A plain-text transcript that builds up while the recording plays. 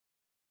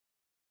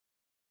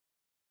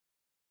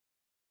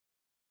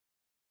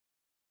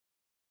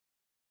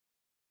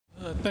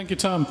Thank you,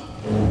 Tom.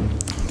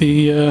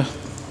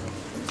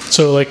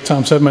 So like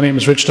Tom said, my name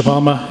is Rich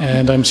Palma,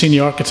 and I'm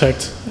Senior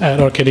Architect at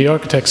RKD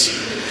Architects.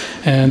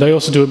 And I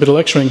also do a bit of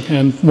lecturing,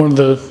 and one of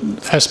the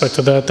aspects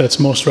of that that's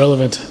most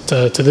relevant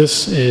to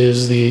this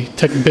is the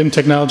BIM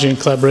technology and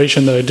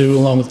collaboration that I do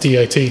along with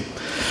DIT.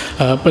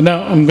 But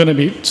now I'm going to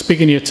be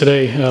speaking to you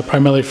today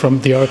primarily from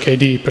the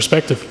RKD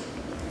perspective.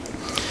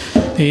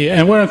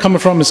 And where I'm coming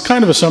from is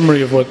kind of a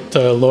summary of what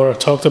Laura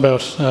talked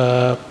about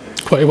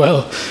quite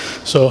well.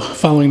 So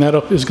following that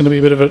up is going to be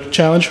a bit of a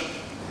challenge.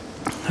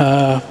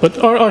 But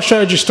our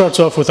strategy starts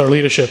off with our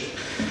leadership.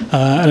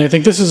 And I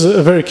think this is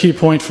a very key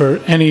point for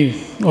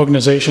any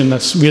organization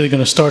that's really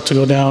going to start to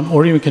go down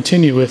or even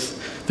continue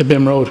with the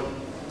BIM road.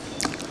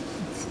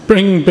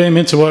 Bringing BIM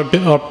into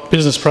our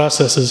business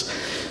processes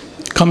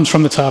comes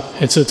from the top.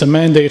 It's a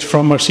mandate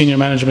from our senior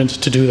management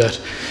to do that.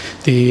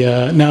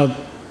 Now,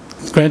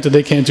 granted,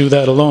 they can't do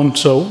that alone,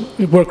 so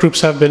work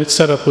groups have been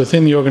set up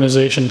within the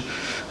organization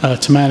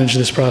to manage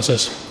this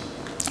process.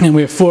 And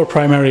we have four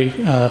primary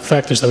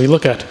factors that we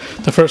look at.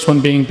 The first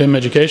one being BIM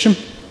education.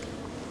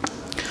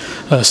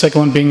 Second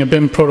one being a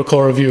BIM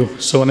protocol review.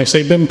 So when I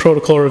say BIM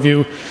protocol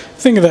review,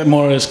 think of that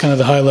more as kind of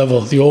the high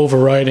level, the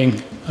overriding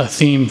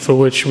theme for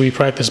which we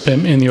practice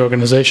BIM in the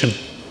organization.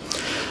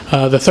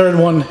 The third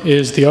one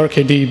is the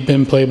RKD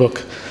BIM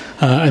playbook.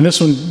 And this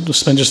one we'll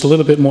spend just a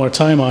little bit more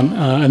time on.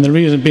 And the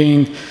reason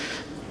being,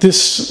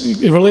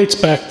 it relates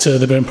back to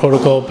the BIM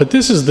protocol, but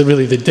this is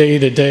really the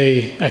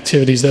day-to-day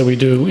activities that we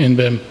do in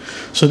BIM.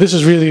 So this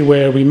is really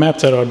where we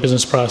mapped out our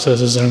business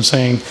processes and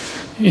saying,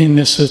 in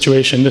this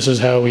situation, this is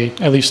how we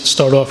at least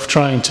start off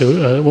trying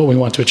to, what we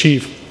want to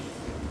achieve.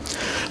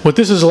 What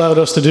this has allowed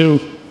us to do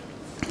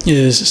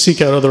is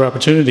seek out other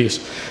opportunities.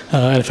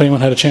 And if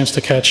anyone had a chance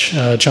to catch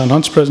John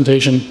Hunt's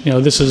presentation,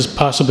 this is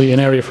possibly an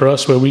area for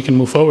us where we can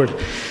move forward.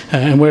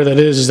 And where that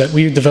is that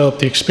we've developed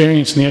the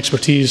experience and the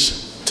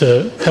expertise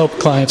to help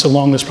clients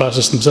along this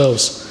process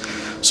themselves.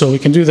 So we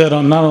can do that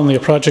on not only a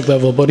project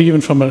level, but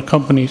even from a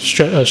company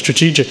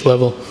strategic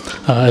level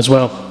as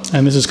well.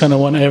 And this is kind of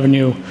one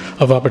avenue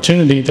of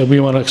opportunity that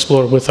we want to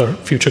explore with our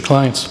future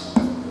clients.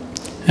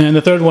 And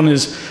the third one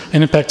is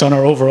an impact on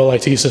our overall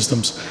IT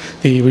systems.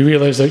 We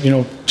realize that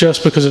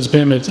just because it's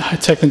BIM, it's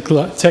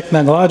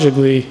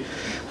technologically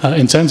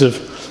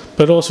intensive,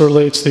 but it also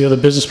relates to the other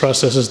business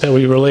processes that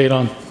we relate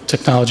on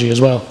technology as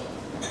well.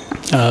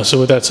 So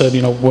with that said,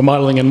 we're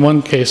modeling in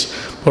one case,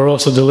 but we're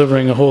also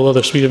delivering a whole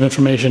other suite of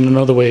information in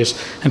other ways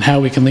and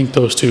how we can link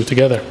those two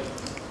together.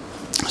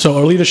 So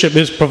our leadership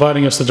is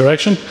providing us the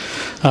direction,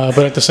 but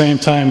at the same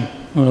time,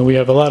 we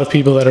have a lot of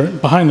people that are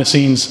behind the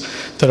scenes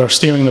that are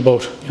steering the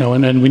boat,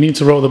 and we need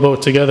to row the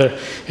boat together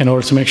in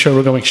order to make sure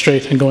we're going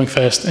straight and going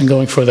fast and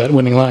going for that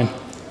winning line.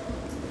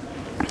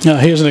 Now,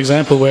 here's an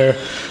example where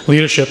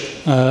leadership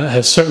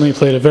has certainly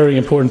played a very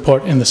important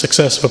part in the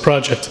success of a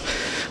project.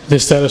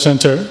 This data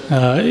center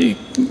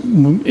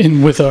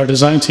with our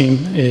design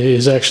team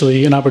is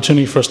actually an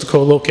opportunity for us to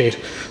co-locate.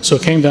 So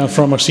it came down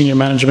from our senior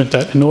management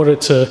that in order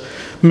to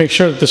make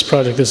sure that this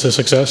project is a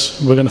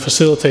success, we're going to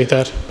facilitate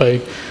that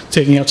by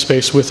taking out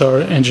space with our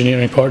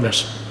engineering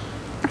partners.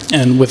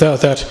 And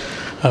without that,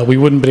 we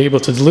wouldn't be able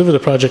to deliver the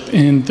project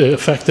in the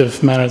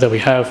effective manner that we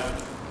have.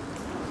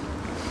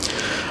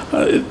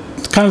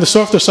 Kind of the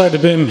softer side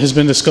of BIM has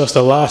been discussed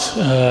a lot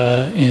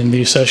in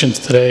these sessions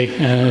today,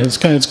 and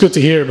it's good to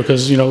hear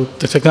because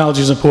the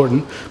technology is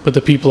important, but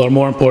the people are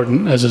more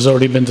important, as has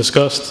already been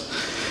discussed.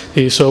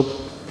 So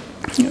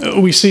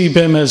we see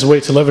BIM as a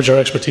way to leverage our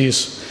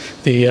expertise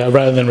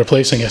rather than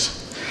replacing it.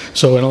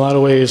 So in a lot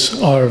of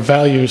ways, our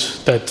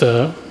values that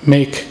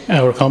make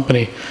our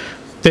company,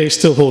 they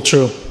still hold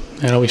true.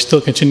 We still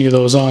continue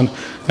those on.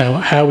 Now,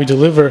 how we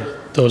deliver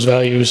those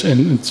values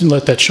and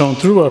let that shown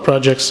through our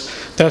projects,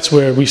 that's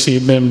where we see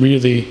BIM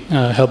really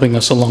helping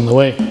us along the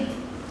way.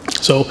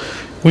 So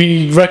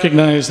we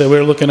recognize that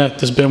we're looking at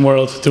this BIM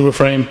world through a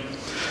frame,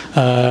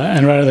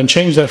 and rather than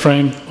change that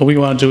frame, what we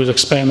want to do is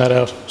expand that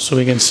out so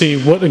we can see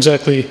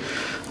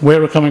where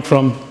we're coming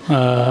from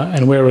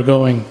and where we're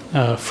going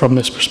from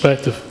this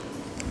perspective.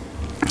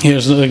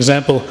 Here's an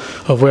example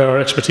of where our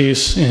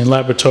expertise in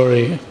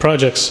laboratory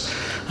projects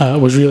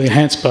was really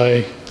enhanced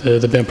by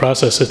the BIM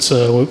process. It's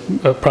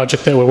a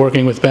project that we're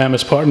working with BAM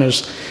as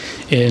partners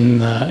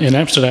in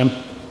Amsterdam.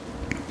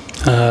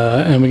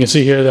 And we can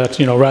see here that,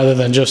 rather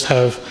than just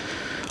have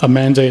a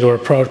mandate or a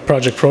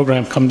project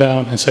program come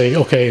down and say,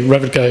 okay,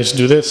 Revit guys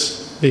do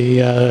this,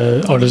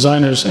 our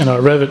designers and our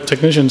Revit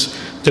technicians,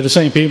 they're the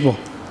same people.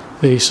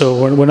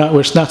 So we're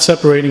not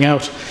separating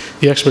out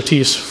the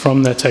expertise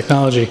from that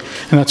technology.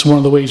 And that's one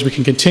of the ways we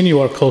can continue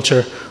our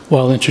culture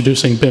while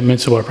introducing BIM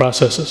into our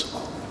processes.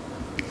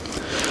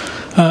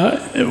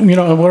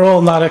 We're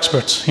all not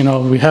experts.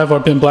 We have our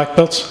BIM black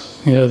belts.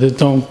 That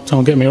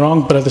don't get me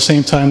wrong, but at the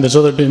same time, there's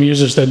other BIM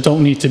users that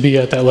don't need to be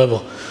at that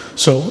level.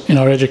 So in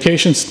our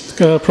education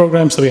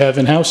programs that we have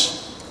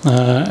in-house,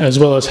 as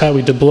well as how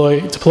we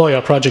deploy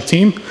our project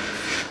team,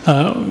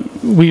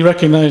 we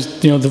recognize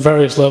the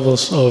various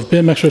levels of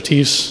BIM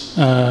expertise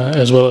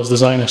as well as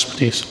design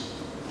expertise.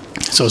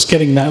 So it's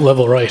getting that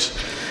level right.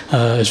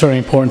 is very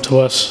important to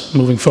us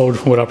moving forward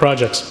with our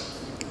projects.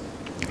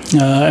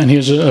 And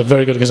here's a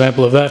very good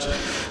example of that,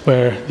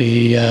 where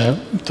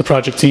the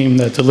project team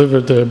that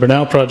delivered the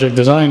Bernal project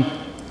design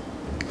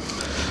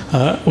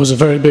was a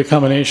very big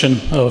combination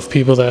of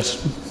people that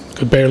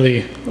could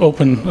barely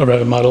open a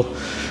Revit model,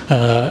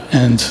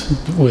 and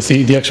with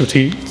the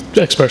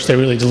experts, they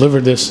really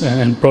delivered this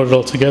and brought it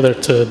all together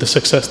to the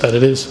success that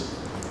it is.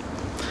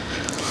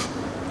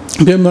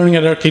 BIM learning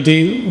at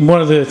RKD,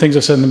 one of the things I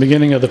said in the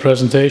beginning of the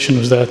presentation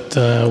was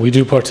that we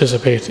do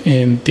participate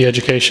in the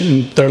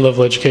education, third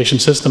level education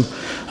system.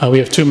 We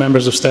have 2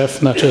 members of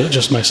staff, not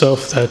just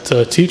myself,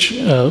 that teach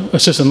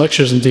assistant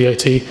lectures in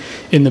DIT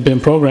in the BIM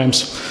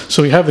programs.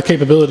 So we have the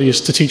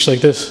capabilities to teach like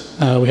this.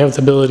 We have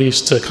the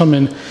abilities to come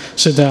in,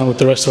 sit down with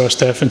the rest of our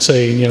staff and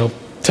say, you know,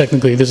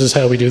 technically this is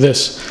how we do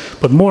this.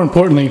 But more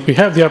importantly, we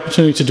have the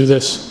opportunity to do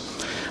this.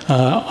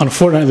 On a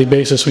fortnightly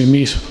basis, we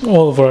meet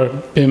all of our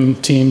BIM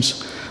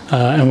teams.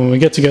 And when we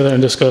get together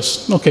and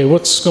discuss, okay,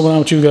 what's going on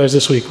with you guys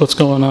this week? What's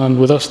going on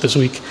with us this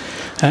week?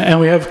 And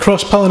we have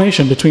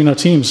cross-pollination between our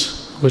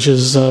teams, which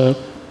is,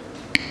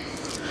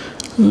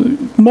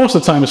 most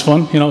of the time is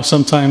fun. You know,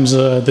 sometimes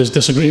there's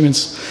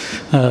disagreements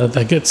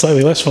that get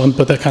slightly less fun,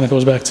 but that kind of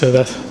goes back to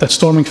that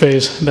storming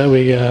phase that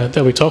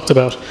we talked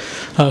about.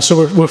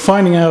 So we're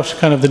finding out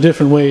kind of the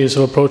different ways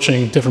of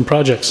approaching different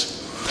projects.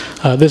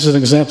 This is an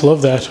example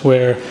of that,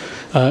 where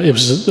it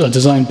was a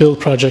design-build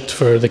project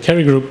for the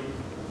Kerry Group.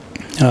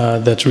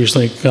 That's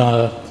recently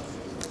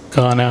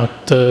gone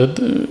out.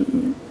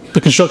 The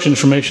construction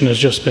information has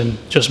just been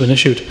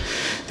issued.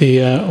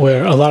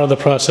 Where a lot of the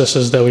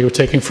processes that we were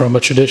taking from a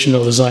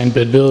traditional design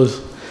bid build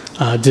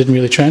didn't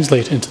really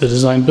translate into the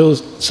design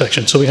build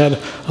section. So we had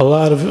a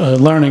lot of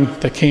learning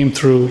that came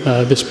through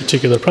this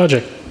particular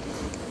project.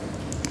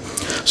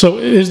 So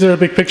is there a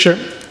big picture?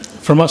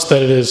 From us,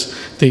 that it is.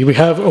 We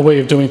have a way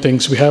of doing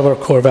things, we have our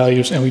core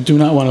values, and we do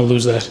not want to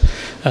lose that.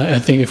 I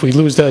think if we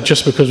lose that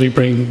just because we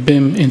bring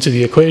BIM into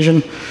the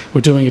equation,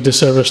 we're doing a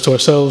disservice to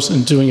ourselves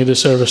and doing a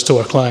disservice to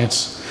our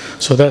clients.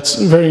 So that's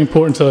very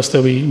important to us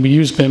that we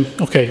use BIM.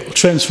 Okay, we'll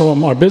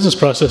transform our business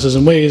processes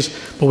in ways,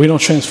 but we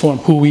don't transform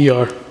who we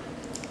are.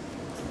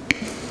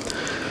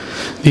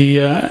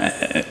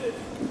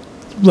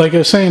 Like I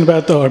was saying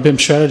about our BIM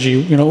strategy,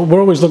 you know,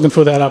 we're always looking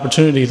for that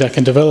opportunity that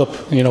can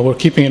develop. You know, we're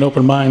keeping an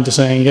open mind to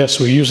saying, yes,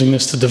 we're using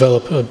this to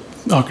develop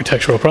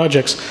architectural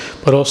projects,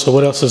 but also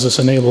what else does this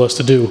enable us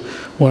to do?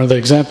 One of the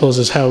examples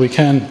is how we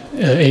can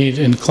aid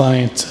in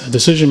client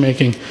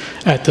decision-making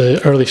at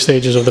the early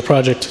stages of the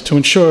project to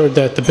ensure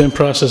that the BIM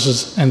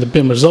processes and the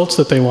BIM results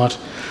that they want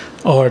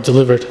are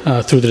delivered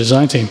through the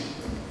design team.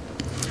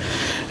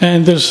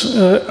 And there's,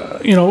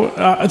 you know,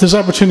 there's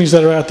opportunities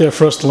that are out there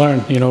for us to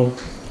learn. You know,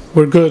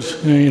 we're good,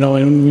 you know,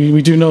 and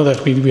we do know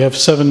that we have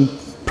 7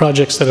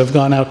 projects that have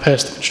gone out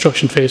past the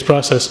construction phase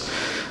process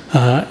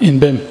in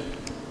BIM.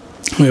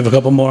 We have a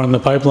couple more in the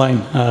pipeline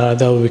that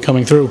will be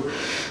coming through.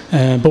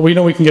 But we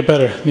know we can get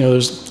better. You know,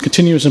 there's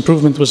continuous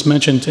improvement was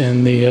mentioned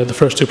in the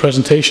first 2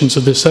 presentations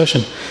of this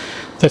session.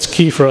 That's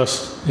key for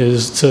us,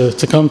 is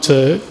to come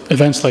to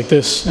events like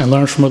this and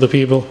learn from other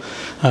people,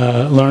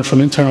 learn from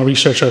internal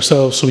research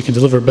ourselves so we can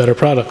deliver better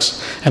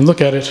products and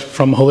look at it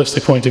from a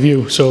holistic point of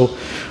view. So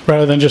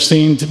rather than just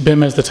seeing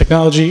BIM as the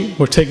technology,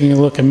 we're taking a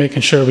look and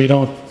making sure we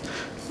don't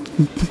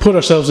put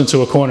ourselves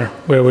into a corner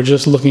where we're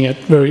just looking at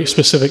very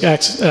specific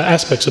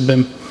aspects of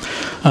BIM.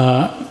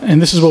 And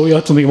this is what we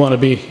ultimately want to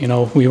be. You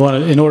know, we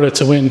want to, in order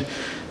to win,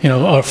 you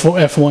know, our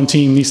F1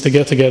 team needs to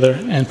get together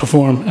and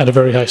perform at a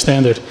very high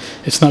standard.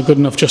 It's not good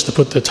enough just to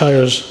put the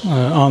tires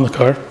on the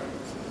car.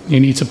 You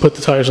need to put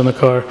the tires on the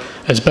car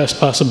as best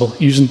possible,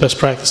 using best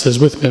practices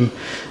with BIM,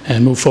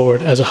 and move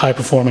forward as a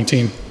high-performing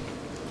team.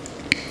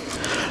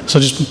 So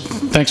just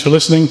thanks for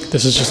listening.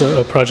 This is just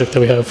a project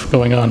that we have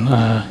going on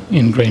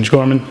in Grange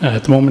Gorman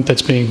at the moment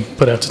that's being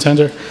put out to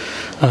tender.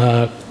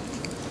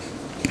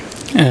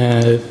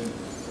 And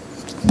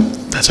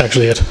that's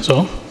actually it.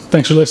 So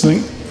thanks for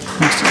listening.